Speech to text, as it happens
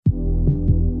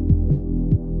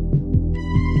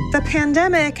The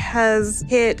pandemic has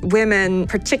hit women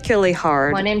particularly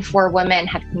hard. 1 in 4 women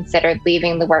have considered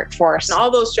leaving the workforce. And all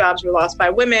those jobs were lost by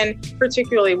women,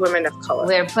 particularly women of color.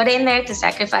 We're put in there to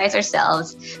sacrifice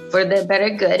ourselves for the better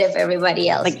good of everybody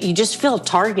else. Like, you just feel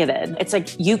targeted. It's like,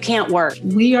 you can't work.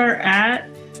 We are at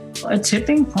a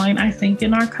tipping point, I think,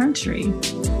 in our country.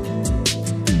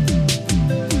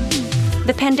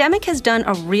 The pandemic has done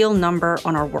a real number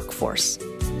on our workforce,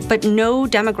 but no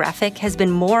demographic has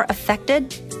been more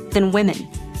affected than women.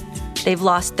 They've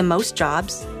lost the most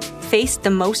jobs, faced the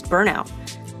most burnout,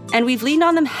 and we've leaned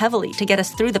on them heavily to get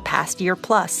us through the past year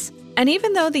plus. And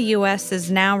even though the U.S.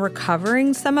 is now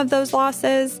recovering some of those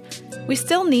losses, we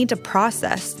still need to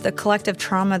process the collective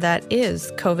trauma that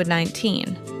is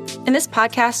COVID-19. In this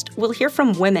podcast, we'll hear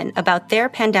from women about their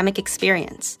pandemic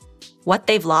experience, what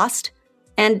they've lost,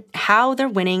 and how they're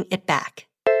winning it back.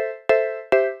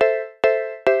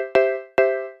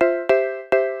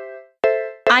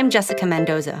 I'm Jessica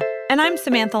Mendoza. And I'm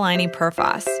Samantha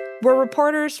Liney-Purfas. We're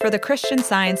reporters for the Christian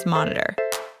Science Monitor.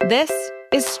 This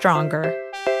is Stronger.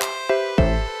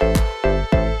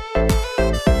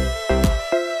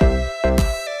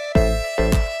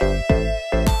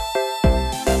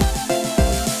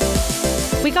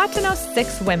 We got to know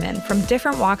 6 women from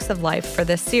different walks of life for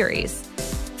this series.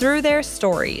 Through their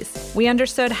stories, we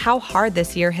understood how hard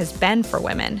this year has been for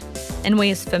women, in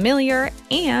ways familiar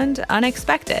and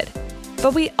unexpected.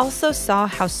 But we also saw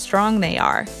how strong they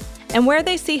are and where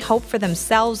they see hope for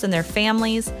themselves and their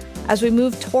families as we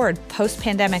move toward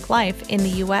post-pandemic life in the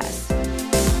U.S.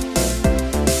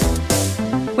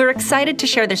 We're excited to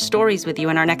share their stories with you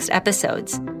in our next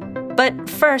episodes. But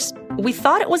first, we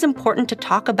thought it was important to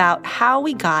talk about how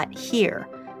we got here.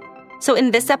 So in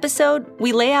this episode,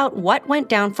 we lay out what went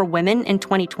down for women in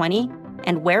 2020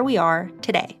 and where we are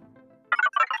today.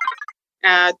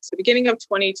 At the beginning of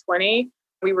 2020,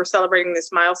 we were celebrating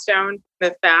this milestone,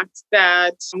 the fact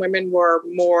that women were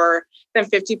more than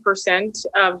 50%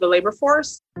 of the labor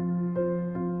force.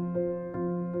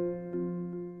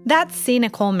 That's C.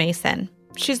 Nicole Mason.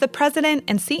 She's the president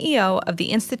and CEO of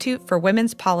the Institute for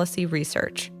Women's Policy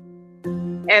Research.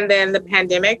 And then the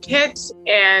pandemic hit,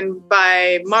 and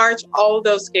by March, all of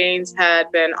those gains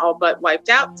had been all but wiped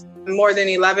out. More than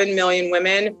 11 million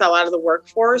women fell out of the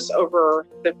workforce over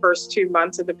the first 2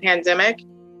 months of the pandemic.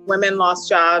 Women lost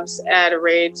jobs at a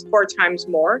rate 4 times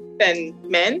more than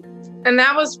men. And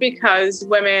that was because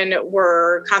women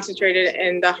were concentrated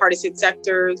in the hardest hit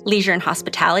sectors. Leisure and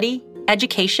hospitality,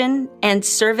 education, and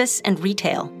service and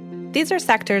retail. These are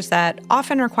sectors that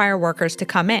often require workers to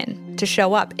come in, to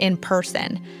show up in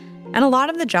person. And a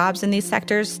lot of the jobs in these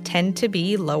sectors tend to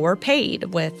be lower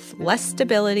paid, with less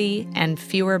stability and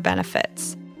fewer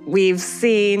benefits. We've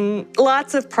seen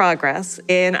lots of progress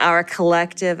in our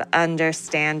collective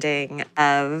understanding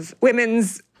of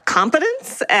women's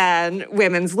competence and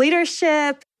women's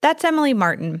leadership. That's Emily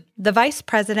Martin, the Vice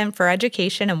President for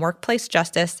Education and Workplace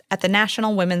Justice at the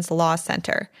National Women's Law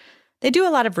Center. They do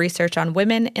a lot of research on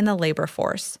women in the labor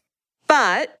force.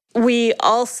 But we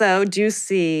also do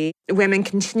see women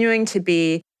continuing to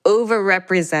be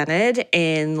overrepresented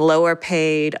in lower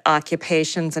paid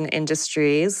occupations and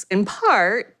industries, in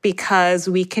part because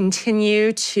we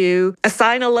continue to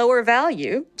assign a lower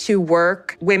value to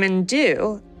work women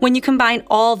do. When you combine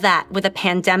all that with a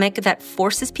pandemic that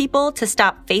forces people to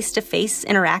stop face-to-face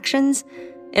interactions,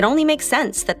 it only makes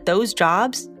sense that those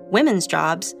jobs, women's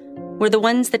jobs, were the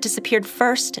ones that disappeared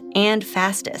first and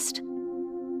fastest.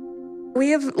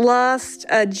 We have lost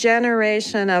a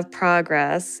generation of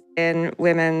progress in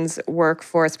women's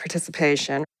workforce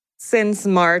participation. Since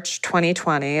March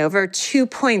 2020, over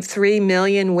 2.3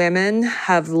 million women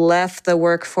have left the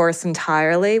workforce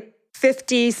entirely.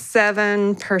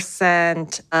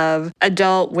 57% of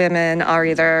adult women are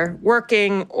either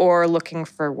working or looking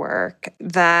for work.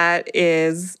 That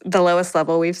is the lowest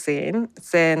level we've seen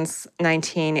since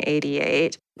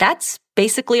 1988. That's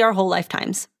basically our whole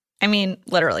lifetimes. I mean,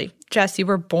 literally. Jess, you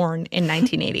were born in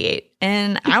 1988,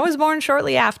 and I was born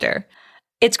shortly after.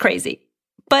 It's crazy,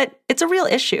 but it's a real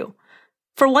issue.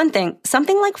 For one thing,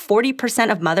 something like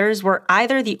 40% of mothers were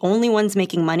either the only ones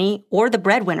making money or the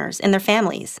breadwinners in their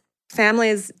families.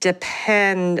 Families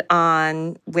depend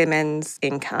on women's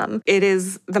income. It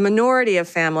is the minority of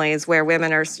families where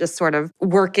women are just sort of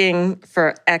working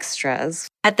for extras.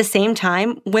 At the same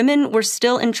time, women were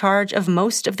still in charge of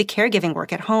most of the caregiving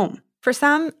work at home. For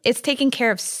some, it's taking care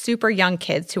of super young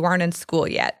kids who aren't in school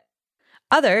yet.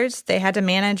 Others, they had to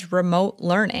manage remote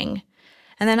learning.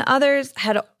 And then others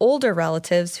had older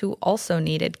relatives who also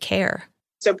needed care.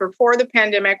 So before the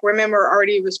pandemic, women were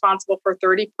already responsible for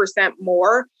 30%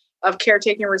 more of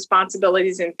caretaking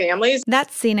responsibilities in families.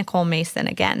 That's C. Nicole Mason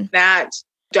again. That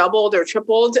doubled or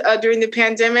tripled during the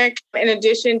pandemic, in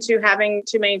addition to having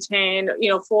to maintain,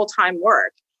 full-time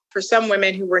work. For some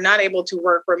women who were not able to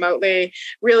work remotely,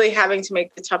 really having to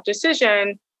make the tough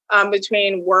decision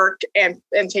between work and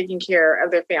taking care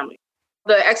of their family.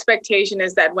 The expectation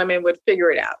is that women would figure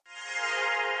it out.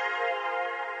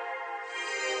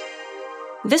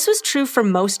 This was true for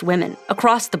most women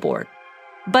across the board.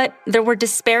 But there were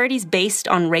disparities based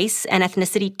on race and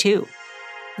ethnicity too.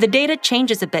 The data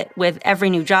changes a bit with every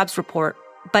new jobs report,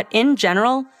 but in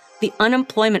general, the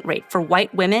unemployment rate for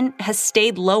white women has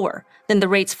stayed lower than the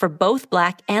rates for both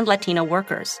Black and Latino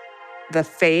workers. The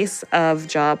face of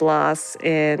job loss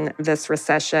in this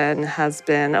recession has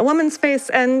been a woman's face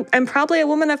and probably a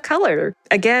woman of color.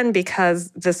 Again, because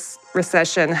this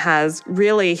recession has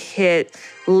really hit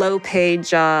low-paid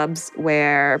jobs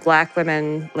where Black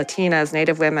women, Latinas,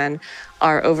 Native women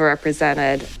are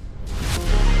overrepresented.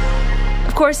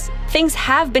 Of course, things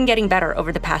have been getting better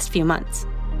over the past few months.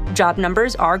 Job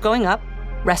numbers are going up.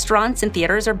 Restaurants and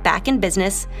theaters are back in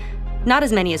business. Not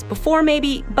as many as before,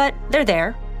 maybe, but they're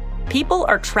there. People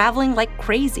are traveling like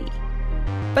crazy.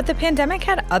 But the pandemic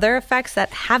had other effects that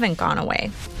haven't gone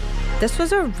away. This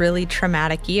was a really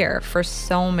traumatic year for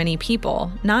so many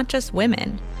people, not just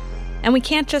women. And we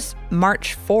can't just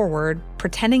march forward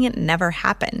pretending it never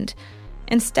happened.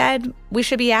 Instead, we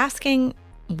should be asking,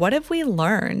 what have we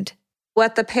learned?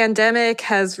 What the pandemic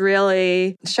has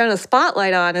really shown a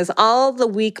spotlight on is all the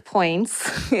weak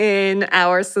points in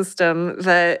our system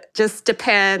that just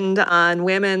depend on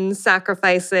women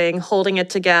sacrificing, holding it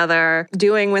together,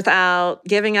 doing without,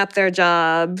 giving up their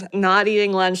job, not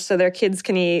eating lunch so their kids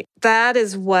can eat. That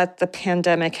is what the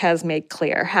pandemic has made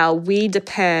clear, how we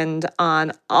depend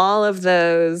on all of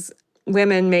those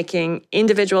women making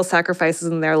individual sacrifices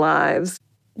in their lives.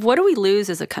 What do we lose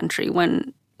as a country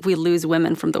when we lose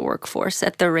women from the workforce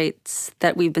at the rates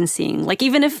that we've been seeing? Like,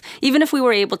 even if we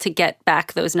were able to get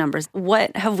back those numbers,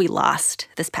 what have we lost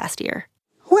this past year?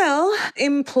 Well,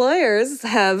 employers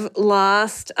have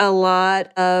lost a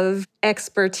lot of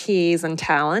expertise and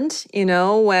talent.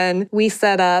 When we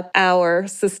set up our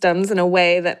systems in a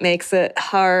way that makes it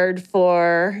hard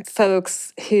for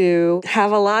folks who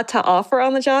have a lot to offer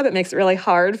on the job, it makes it really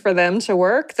hard for them to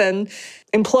work, then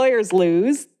employers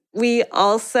lose. We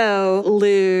also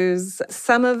lose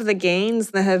some of the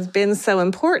gains that have been so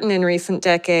important in recent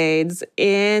decades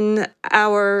in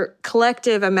our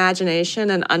collective imagination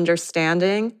and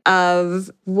understanding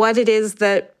of what it is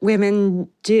that women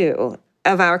do,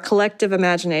 of our collective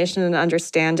imagination and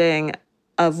understanding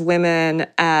of women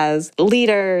as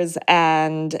leaders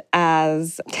and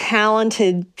as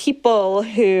talented people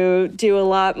who do a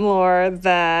lot more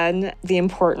than the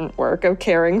important work of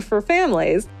caring for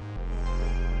families.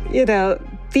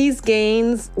 These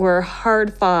gains were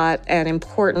hard fought and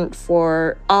important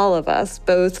for all of us,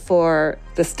 both for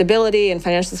the stability and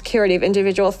financial security of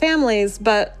individual families,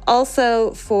 but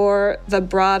also for the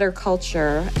broader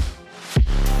culture.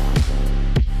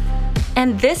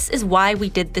 And this is why we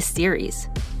did this series,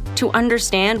 to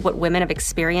understand what women have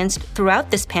experienced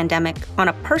throughout this pandemic on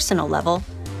a personal level,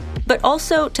 but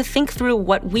also to think through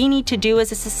what we need to do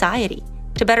as a society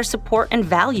to better support and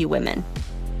value women.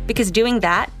 Because doing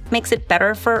that makes it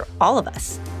better for all of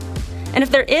us. And if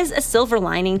there is a silver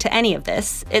lining to any of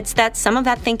this, it's that some of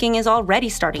that thinking is already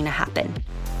starting to happen.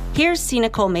 Here's C.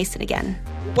 Nicole Mason again.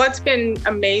 What's been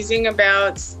amazing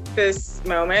about this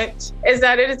moment is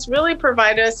that it's really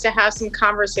provided us to have some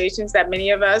conversations that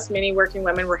many working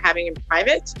women were having in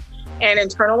private and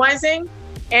internalizing,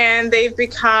 and they've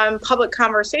become public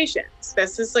conversations.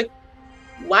 This is like,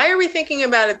 why are we thinking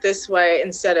about it this way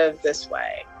instead of this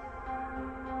way?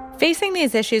 Facing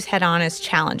these issues head-on is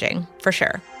challenging, for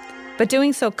sure. But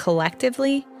doing so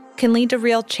collectively can lead to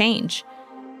real change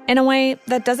in a way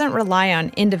that doesn't rely on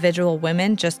individual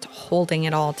women just holding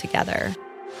it all together.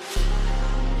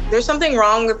 There's something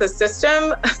wrong with the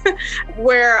system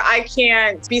where I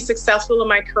can't be successful in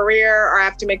my career, or I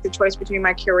have to make the choice between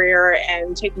my career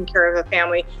and taking care of a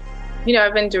family.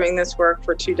 I've been doing this work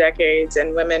for 2 decades,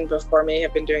 and women before me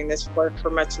have been doing this work for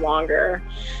much longer.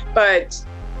 But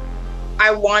I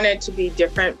want it to be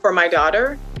different for my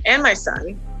daughter and my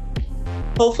son.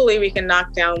 Hopefully we can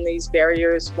knock down these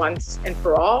barriers once and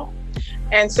for all.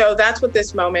 And so that's what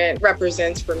this moment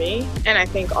represents for me, and I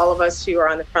think all of us who are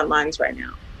on the front lines right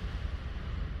now.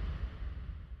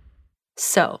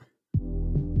 So,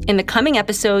 in the coming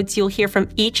episodes, you'll hear from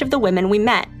each of the women we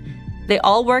met. They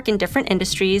all work in different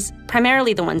industries,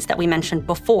 primarily the ones that we mentioned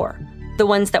before, the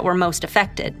ones that were most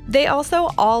affected. They also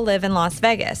all live in Las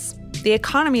Vegas. The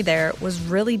economy there was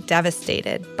really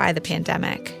devastated by the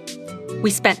pandemic.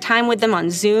 We spent time with them on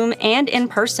Zoom and in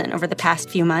person over the past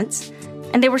few months,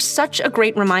 and they were such a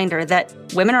great reminder that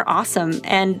women are awesome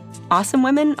and awesome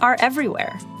women are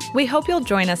everywhere. We hope you'll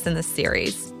join us in this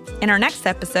series. In our next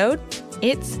episode,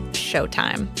 it's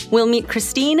showtime. We'll meet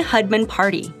Christine Hudman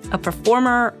Party, a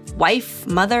performer, wife,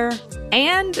 mother,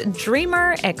 and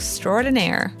dreamer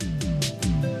extraordinaire.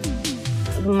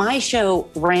 My show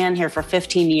ran here for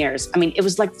 15 years. I mean, it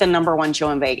was like the #1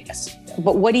 show in Vegas.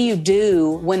 But what do you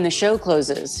do when the show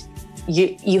closes?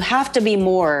 You have to be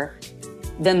more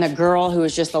than the girl who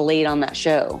was just the lead on that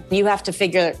show. You have to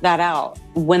figure that out.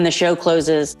 When the show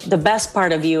closes, the best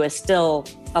part of you is still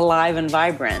alive and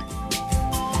vibrant.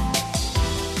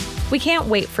 We can't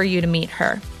wait for you to meet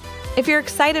her. If you're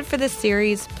excited for this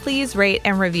series, please rate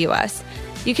and review us.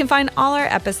 You can find all our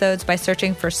episodes by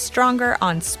searching for Stronger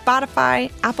on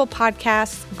Spotify, Apple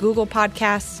Podcasts, Google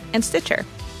Podcasts, and Stitcher.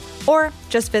 Or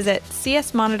just visit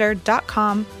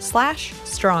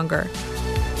csmonitor.com/stronger.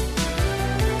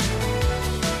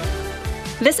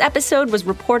 This episode was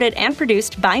reported and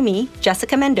produced by me,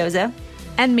 Jessica Mendoza.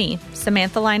 And me,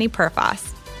 Samantha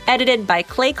Liney-Purfas. Edited by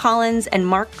Clay Collins and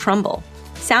Mark Trumbull.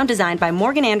 Sound designed by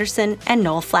Morgan Anderson and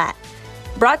Noel Flatt.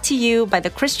 Brought to you by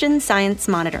the Christian Science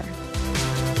Monitor.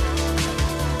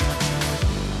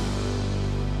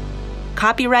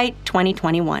 Copyright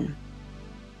 2021.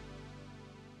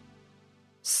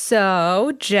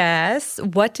 So, Jess,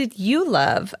 what did you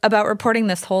love about reporting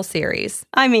this whole series?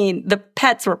 I mean, the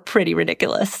pets were pretty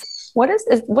ridiculous. What is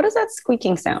that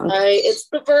squeaking sound? It's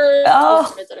the bird.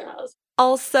 Oh.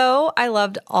 Also, I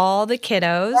loved all the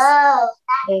kiddos. Oh,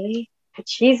 baby.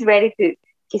 She's playing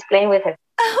with her.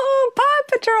 Oh, Paw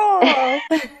Patrol!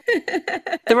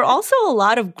 There were also a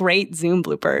lot of great Zoom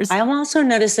bloopers. I'm also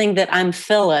noticing that I'm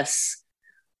Phyllis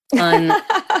on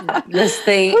this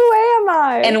thing. Who am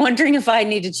I? And wondering if I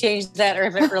need to change that or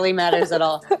if it really matters at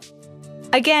all.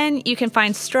 Again, you can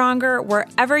find Stronger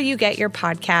wherever you get your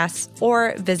podcasts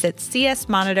or visit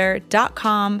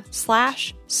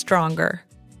csmonitor.com/stronger.